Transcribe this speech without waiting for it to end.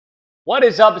What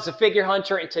is up? It's a Figure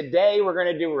Hunter, and today we're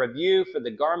going to do a review for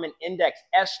the Garmin Index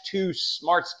S2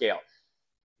 Smart Scale.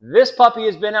 This puppy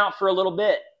has been out for a little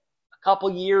bit, a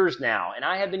couple years now, and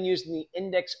I have been using the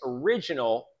Index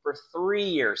Original for 3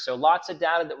 years. So lots of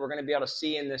data that we're going to be able to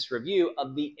see in this review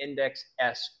of the Index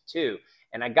S2.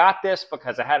 And I got this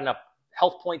because I had enough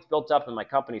health points built up in my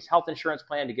company's health insurance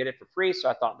plan to get it for free, so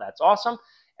I thought that's awesome.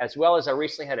 As well as I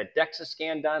recently had a DEXA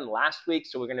scan done last week,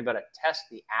 so we're going to be able to test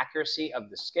the accuracy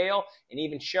of the scale and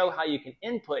even show how you can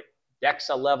input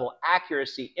DEXA level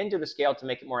accuracy into the scale to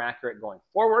make it more accurate going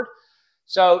forward.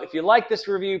 So if you like this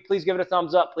review, please give it a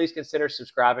thumbs up. Please consider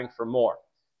subscribing for more.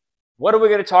 What are we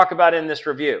going to talk about in this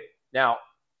review? Now,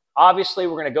 obviously,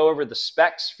 we're going to go over the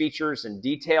specs, features, and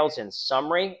details in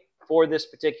summary for this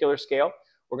particular scale.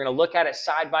 We're going to look at it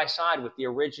side by side with the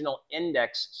original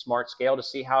Index Smart Scale to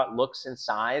see how it looks in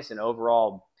size and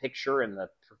overall picture and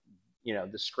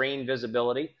the screen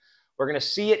visibility. We're going to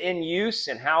see it in use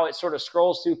and how it sort of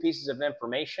scrolls through pieces of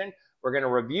information. We're going to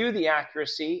review the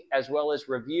accuracy as well as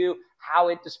review how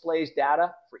it displays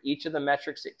data for each of the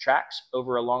metrics it tracks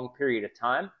over a long period of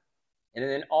time. And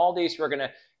then all these, we're going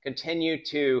to continue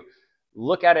to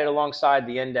look at it alongside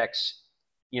the Index,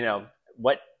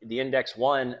 what the Index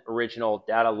 1 original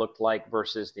data looked like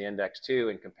versus the Index 2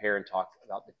 and compare and talk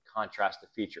about the contrast of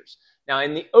features. Now,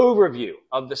 in the overview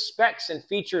of the specs and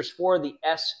features for the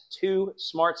S2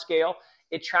 Smart Scale,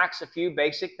 it tracks a few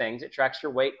basic things. It tracks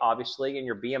your weight, obviously, and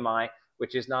your BMI,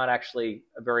 which is not actually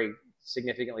a very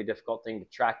significantly difficult thing to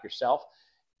track yourself.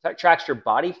 It tracks your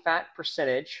body fat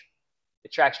percentage.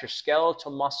 It tracks your skeletal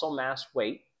muscle mass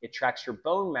weight. It tracks your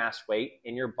bone mass weight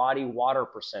and your body water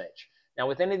percentage. Now,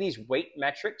 with any of these weight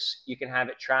metrics, you can have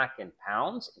it track in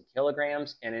pounds, in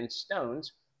kilograms, and in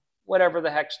stones, whatever the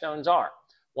heck stones are.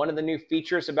 One of the new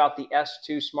features about the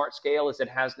S2 Smart Scale is it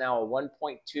has now a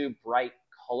 1.2 bright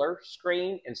color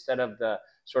screen instead of the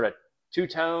sort of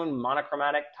two-tone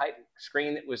monochromatic type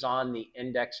screen that was on the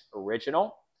Index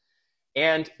Original.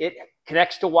 And it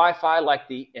connects to Wi-Fi like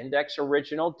the Index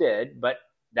Original did, but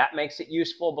that makes it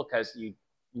useful because you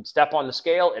step on the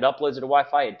scale, it uploads it to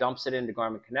Wi-Fi, it dumps it into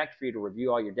Garmin Connect for you to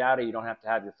review all your data. You don't have to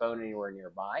have your phone anywhere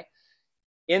nearby.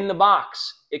 In the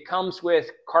box, it comes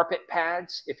with carpet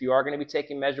pads. If you are going to be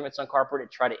taking measurements on carpet,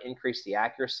 try to increase the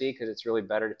accuracy because it's really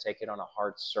better to take it on a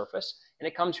hard surface. And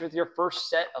it comes with your first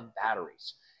set of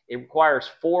batteries. It requires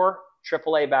 4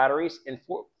 AAA batteries, and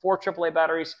four AAA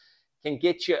batteries can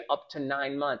get you up to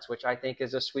 9 months, which I think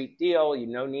is a sweet deal. You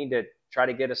no need to try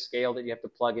to get a scale that you have to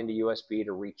plug into USB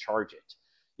to recharge it.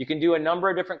 You can do a number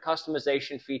of different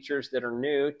customization features that are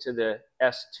new to the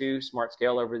S2 Smart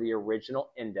Scale over the original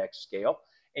Index scale.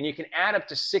 And you can add up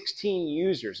to 16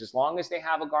 users as long as they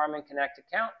have a Garmin Connect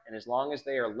account and as long as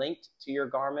they are linked to your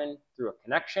Garmin through a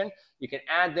connection. You can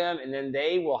add them, and then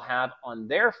they will have on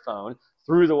their phone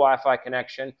through the Wi-Fi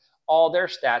connection all their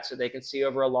stats that they can see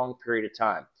over a long period of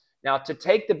time. Now, to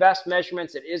take the best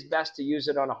measurements, it is best to use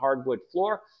it on a hardwood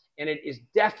floor. And it is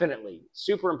definitely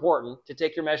super important to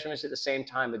take your measurements at the same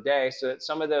time of day so that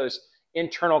some of those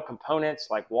internal components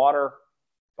like water,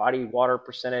 body water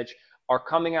percentage, are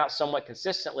coming out somewhat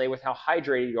consistently with how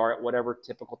hydrated you are at whatever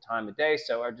typical time of day.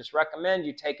 So I just recommend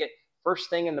you take it first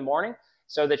thing in the morning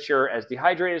so that you're as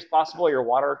dehydrated as possible. Your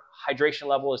water hydration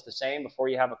level is the same before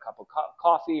you have a cup of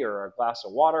coffee or a glass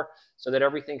of water so that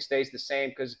everything stays the same,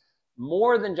 because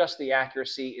more than just the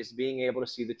accuracy is being able to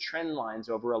see the trend lines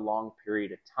over a long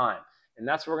period of time. And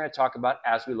that's what we're going to talk about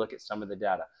as we look at some of the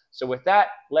data. So with that,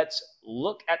 let's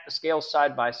look at the scales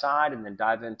side by side and then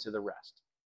dive into the rest.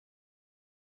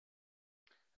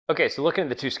 Okay, so looking at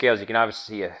the two scales, you can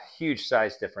obviously see a huge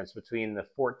size difference between the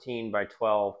 14 by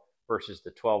 12 versus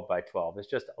the 12 by 12. It's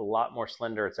just a lot more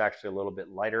slender. It's actually a little bit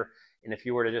lighter. And if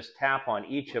you were to just tap on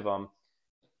each of them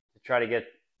to try to get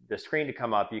the screen to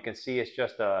come up, you can see it's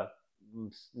just a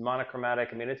monochromatic.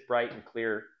 I mean, it's bright and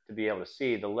clear to be able to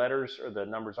see. The letters or the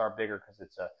numbers are bigger because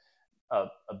it's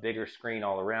a bigger screen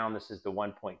all around. This is the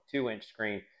 1.2-inch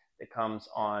screen that comes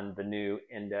on the new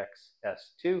Index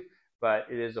S2, but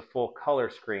it is a full color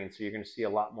screen, so you're going to see a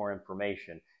lot more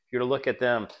information. If you were to look at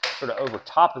them sort of over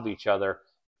top of each other,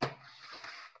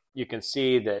 you can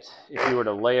see that if you were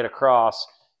to lay it across,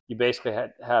 you basically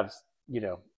have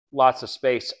lots of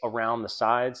space around the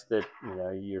sides that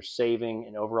you're saving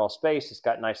in overall space. It's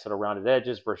got nice little rounded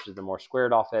edges versus the more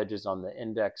squared off edges on the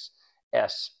Index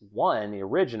S1, the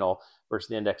original, versus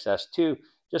the Index S2.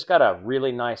 Just got a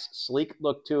really nice sleek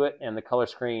look to it, and the color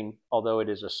screen, although it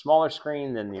is a smaller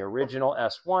screen than the original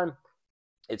S1,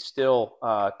 it's still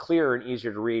clearer and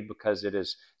easier to read because it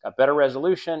has got better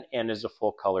resolution and is a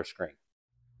full color screen.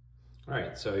 All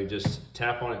right, so you just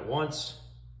tap on it once,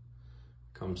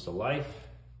 comes to life.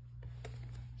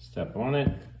 Step on it,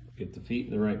 get the feet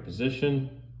in the right position,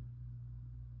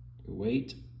 your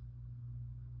weight,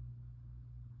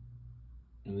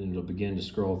 and then it'll begin to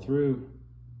scroll through,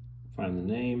 find the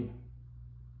name,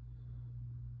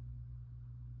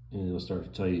 and it'll start to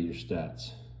tell you your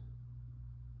stats.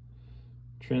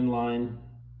 Trend line,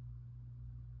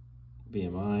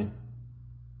 BMI,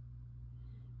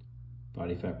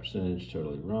 body fat percentage,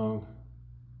 totally wrong,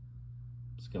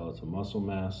 skeletal muscle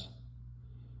mass,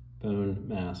 bone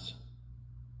mass,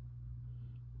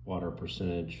 water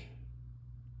percentage,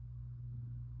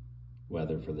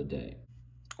 weather for the day.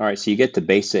 All right, so you get the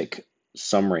basic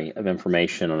summary of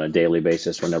information on a daily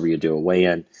basis whenever you do a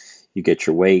weigh-in. You get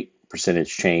your weight,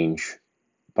 percentage change,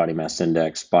 body mass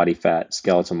index, body fat,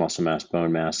 skeletal muscle mass,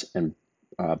 bone mass, and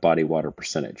body water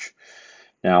percentage.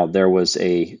 Now, there was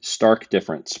a stark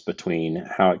difference between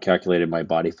how it calculated my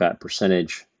body fat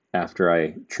percentage after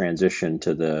I transitioned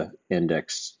to the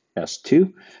Index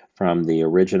S2 from the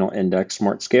original Index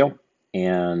Smart Scale,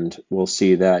 and we'll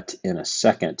see that in a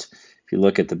second. If you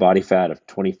look at the body fat of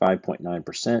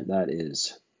 25.9%, that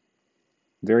is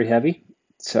very heavy.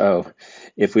 So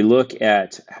if we look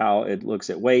at how it looks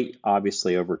at weight,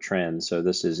 obviously over trend, so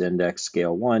this is Index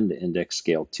Scale 1 to Index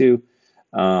Scale 2.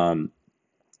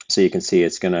 So you can see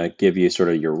it's going to give you sort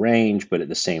of your range, but at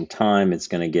the same time, it's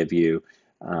going to give you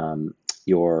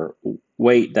your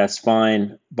weight. That's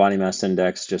fine. Body mass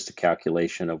index, just a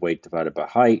calculation of weight divided by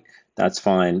height. That's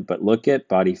fine. But look at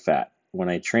body fat. When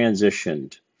I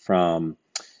transitioned from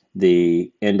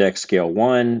the Index Scale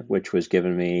 1, which was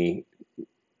giving me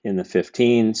in the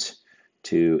 15s,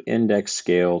 to Index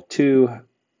Scale 2,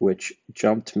 which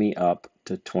jumped me up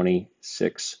to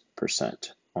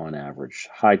 26%. On average,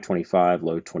 high 25,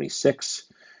 low 26.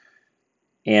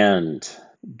 And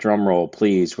drum roll,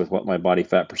 please, with what my body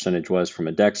fat percentage was from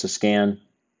a DEXA scan,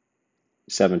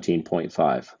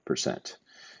 17.5%.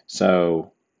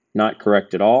 So not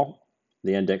correct at all.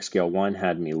 The Index Scale 1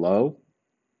 had me low.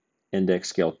 Index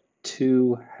Scale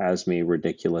 2 has me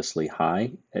ridiculously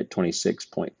high at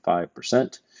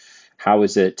 26.5%. How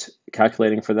is it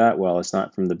calculating for that? Well, it's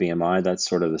not from the BMI. That's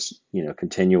sort of this,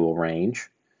 continual range.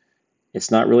 It's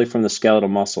not really from the skeletal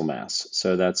muscle mass,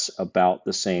 so that's about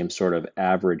the same sort of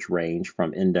average range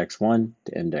from Index 1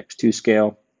 to Index 2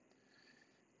 scale.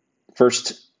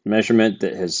 First measurement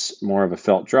that has more of a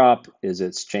felt drop is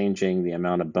it's changing the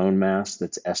amount of bone mass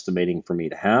that's estimating for me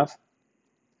to have.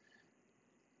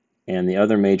 And the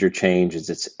other major change is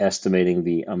it's estimating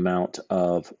the amount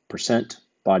of percent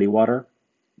body water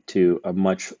to a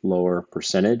much lower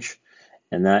percentage.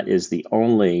 And that is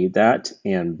that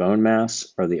and bone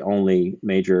mass are the only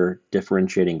major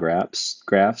differentiating graphs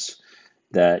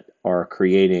that are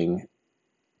creating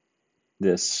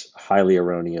this highly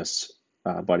erroneous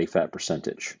body fat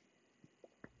percentage.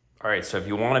 All right, so if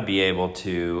you want to be able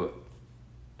to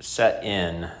set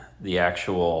in the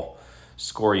actual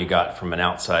score you got from an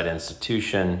outside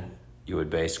institution, you would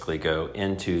basically go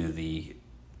into the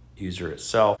user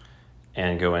itself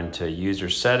and go into user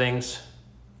settings.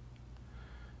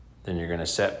 Then you're going to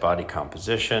set body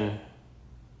composition,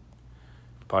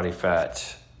 body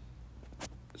fat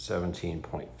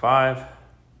 17.5,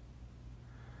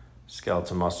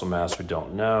 skeletal muscle mass we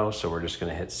don't know, so we're just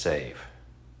going to hit save.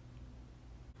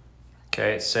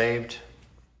 Okay, it's saved.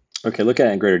 Okay, look at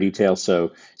it in greater detail.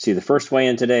 So see, the first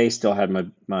weigh-in today still had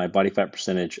my body fat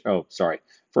percentage.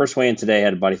 First weigh-in today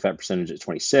had a body fat percentage at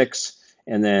 26.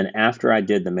 And then after I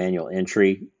did the manual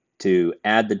entry to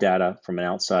add the data from an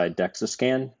outside DEXA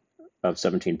scan of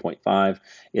 17.5,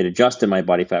 it adjusted my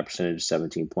body fat percentage to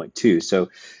 17.2. So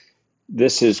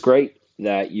this is great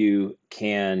that you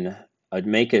can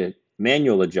make a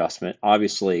manual adjustment.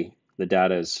 Obviously, the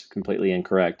data is completely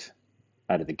incorrect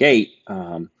out of the gate.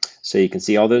 So you can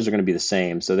see all those are going to be the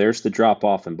same. So there's the drop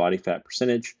off in body fat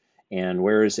percentage. And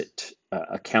where is it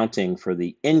accounting for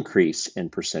the increase in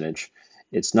percentage?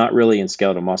 It's not really in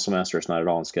skeletal muscle mass, or it's not at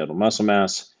all in skeletal muscle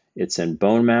mass. It's in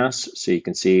bone mass. So you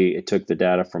can see it took the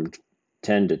data from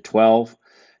 10 to 12.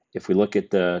 If we look at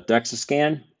the DEXA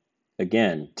scan,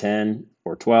 again, 10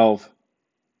 or 12,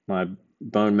 my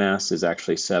bone mass is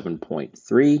actually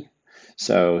 7.3.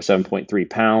 So 7.3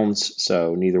 pounds.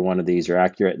 So neither one of these are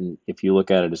accurate. And if you look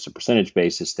at it as a percentage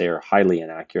basis, they are highly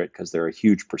inaccurate because they're a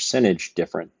huge percentage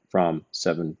different from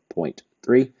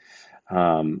 7.3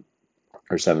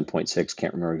 or 7.6,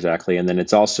 can't remember exactly. And then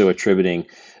it's also attributing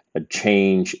a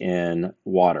change in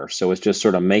water. So it's just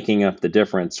sort of making up the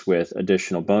difference with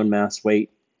additional bone mass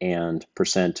weight and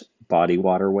percent body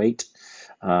water weight.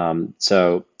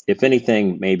 So if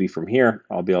anything, maybe from here,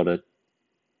 I'll be able to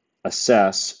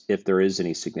assess if there is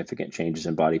any significant changes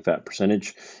in body fat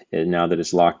percentage now that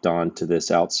it's locked on to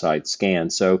this outside scan.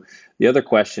 So the other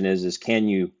question is can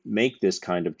you make this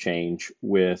kind of change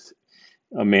with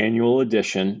a manual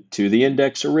addition to the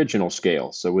index original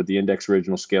scale? So would the index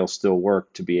original scale still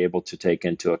work to be able to take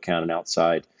into account an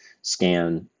outside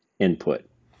scan input?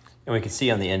 And we can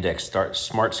see on the index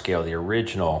smart scale, the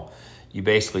original, you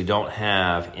basically don't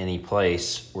have any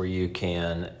place where you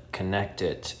can connect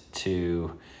it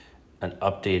to an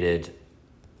updated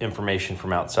information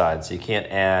from outside. So you can't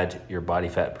add your body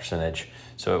fat percentage,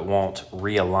 so it won't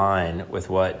realign with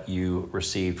what you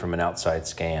received from an outside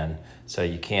scan. So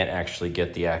you can't actually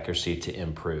get the accuracy to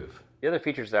improve. The other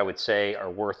features that I would say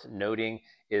are worth noting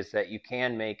is that you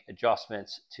can make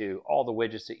adjustments to all the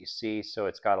widgets that you see. So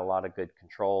it's got a lot of good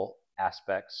control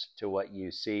aspects to what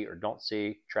you see or don't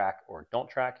see, track or don't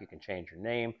track. You can change your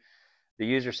name. The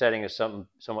user setting is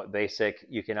somewhat basic.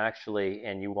 You can actually,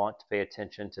 and you want to pay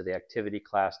attention to the activity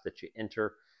class that you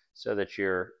enter so that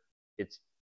it's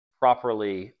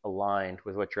properly aligned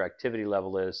with what your activity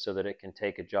level is so that it can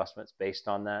take adjustments based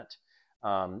on that.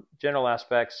 General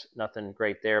aspects, nothing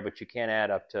great there, but you can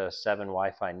add up to 7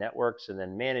 Wi-Fi networks, and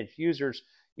then manage users.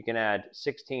 You can add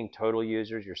 16 total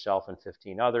users, yourself and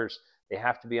 15 others. They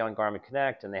have to be on Garmin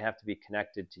Connect, and they have to be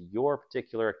connected to your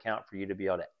particular account for you to be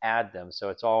able to add them. So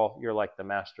it's all, you're like the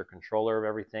master controller of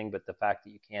everything, but the fact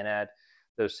that you can add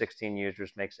those 16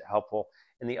 users makes it helpful.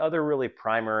 And the other really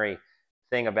primary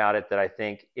thing about it that I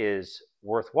think is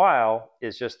worthwhile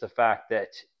is just the fact that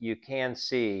you can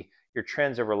see your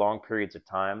trends over long periods of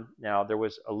time. Now, there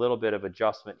was a little bit of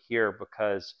adjustment here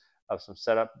because of some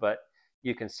setup, but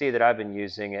you can see that I've been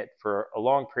using it for a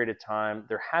long period of time.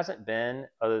 There hasn't been,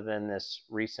 other than this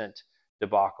recent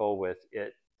debacle with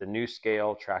it, the new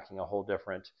scale tracking a whole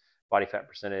different body fat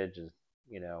percentage and,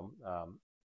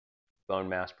 bone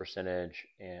mass percentage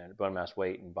and bone mass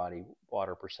weight and body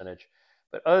water percentage.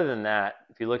 But other than that,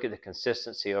 if you look at the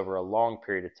consistency over a long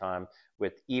period of time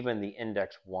with even the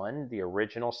Index 1, the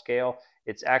original scale,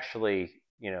 it's actually,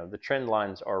 the trend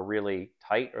lines are really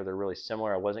tight, or they're really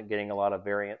similar. I wasn't getting a lot of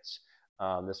variance.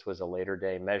 This was a later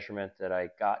day measurement that I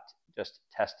got just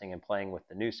testing and playing with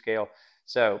the new scale.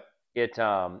 So it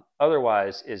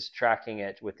otherwise is tracking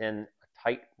it within a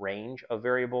tight range of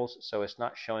variables. So it's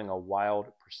not showing a wild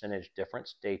percentage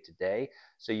difference day to day.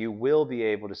 So you will be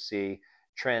able to see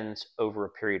trends over a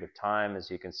period of time.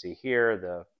 As you can see here,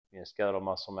 the skeletal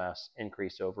muscle mass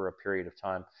increase over a period of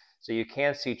time. So you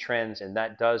can see trends, and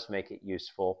that does make it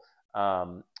useful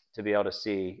to be able to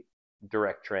see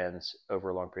direct trends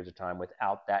over long periods of time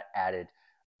without that added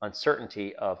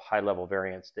uncertainty of high-level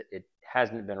variance that it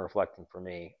hasn't been reflecting for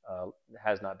me. There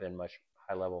has not been much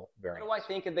high-level variance. What do I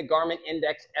think of the Garmin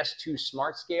Index S2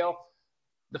 Smart Scale?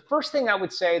 The first thing I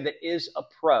would say that is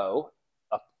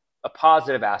a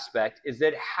positive aspect, is that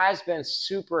it has been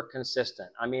super consistent.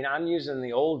 I mean, I'm using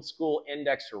the old school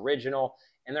Index Original,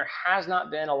 and there has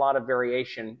not been a lot of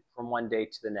variation from one day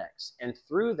to the next. And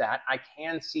through that, I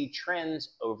can see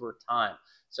trends over time.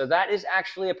 So that is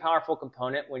actually a powerful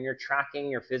component when you're tracking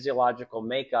your physiological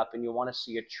makeup and you want to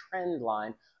see a trend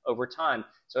line over time.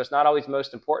 So it's not always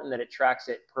most important that it tracks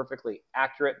it perfectly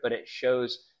accurate, but it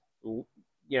shows,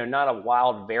 not a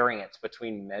wild variance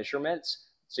between measurements.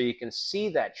 So you can see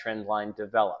that trend line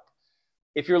develop.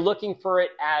 If you're looking for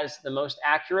it as the most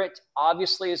accurate,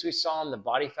 obviously, as we saw in the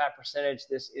body fat percentage,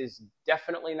 this is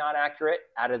definitely not accurate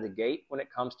out of the gate when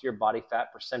it comes to your body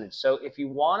fat percentage. So if you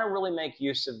want to really make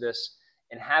use of this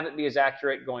and have it be as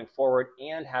accurate going forward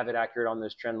and have it accurate on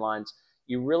those trend lines,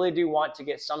 you really do want to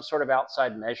get some sort of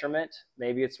outside measurement.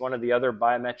 Maybe it's one of the other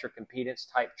biometric impedance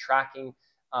type tracking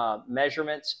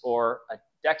measurements, or a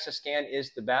DEXA scan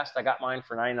is the best. I got mine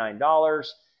for $99.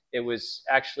 It was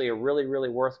actually a really, really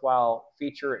worthwhile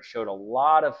feature. It showed a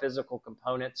lot of physical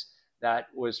components that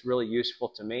was really useful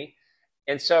to me.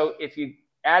 And so if you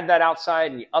add that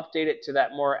outside and you update it to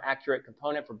that more accurate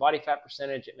component for body fat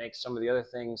percentage, it makes some of the other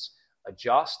things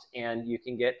adjust, and you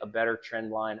can get a better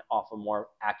trend line off a more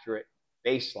accurate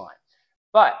baseline.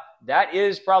 But that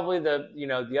is probably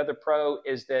the other pro,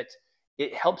 is that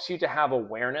it helps you to have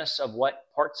awareness of what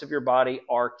parts of your body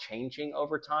are changing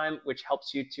over time, which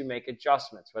helps you to make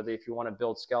adjustments, whether if you want to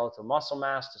build skeletal muscle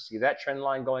mass to see that trend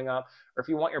line going up, or if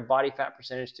you want your body fat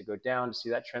percentage to go down to see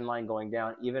that trend line going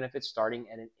down, even if it's starting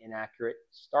at an inaccurate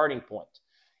starting point.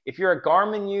 If you're a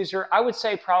Garmin user, I would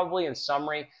say probably in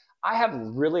summary, I have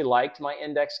really liked my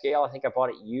index scale. I think I bought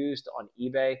it used on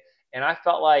eBay, and I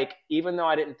felt like, even though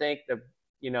I didn't think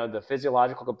the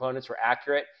physiological components were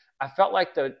accurate, I felt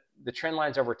like the trend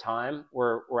lines over time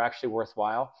were actually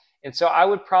worthwhile. And so I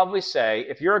would probably say,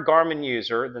 if you're a Garmin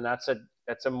user, then that's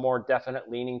that's a more definite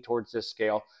leaning towards this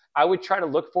scale. I would try to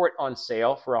look for it on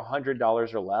sale for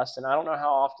 $100 or less. And I don't know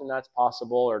how often that's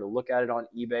possible, or to look at it on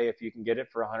eBay if you can get it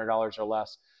for $100 or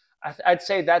less. I'd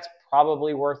say that's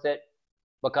probably worth it,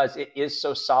 because it is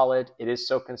so solid. It is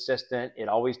so consistent. It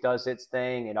always does its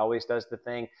thing. It always does the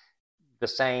thing the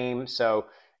same. So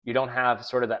you don't have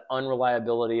sort of that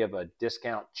unreliability of a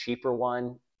discount cheaper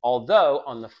one. Although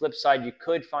on the flip side, you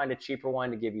could find a cheaper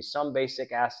one to give you some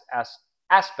basic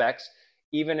aspects.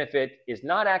 Even if it is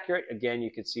not accurate, again, you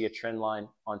could see a trend line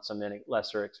on some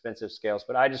lesser expensive scales.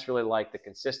 But I just really like the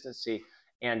consistency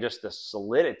and just the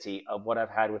solidity of what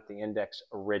I've had with the Index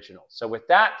Original. So with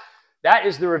that, that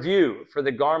is the review for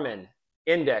the Garmin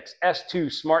Index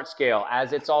S2 Smart Scale,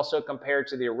 as it's also compared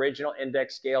to the original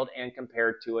Index scaled and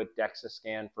compared to a DEXA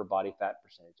scan for body fat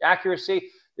percentage accuracy.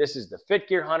 This is the Fit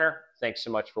Gear Hunter. Thanks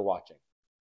so much for watching.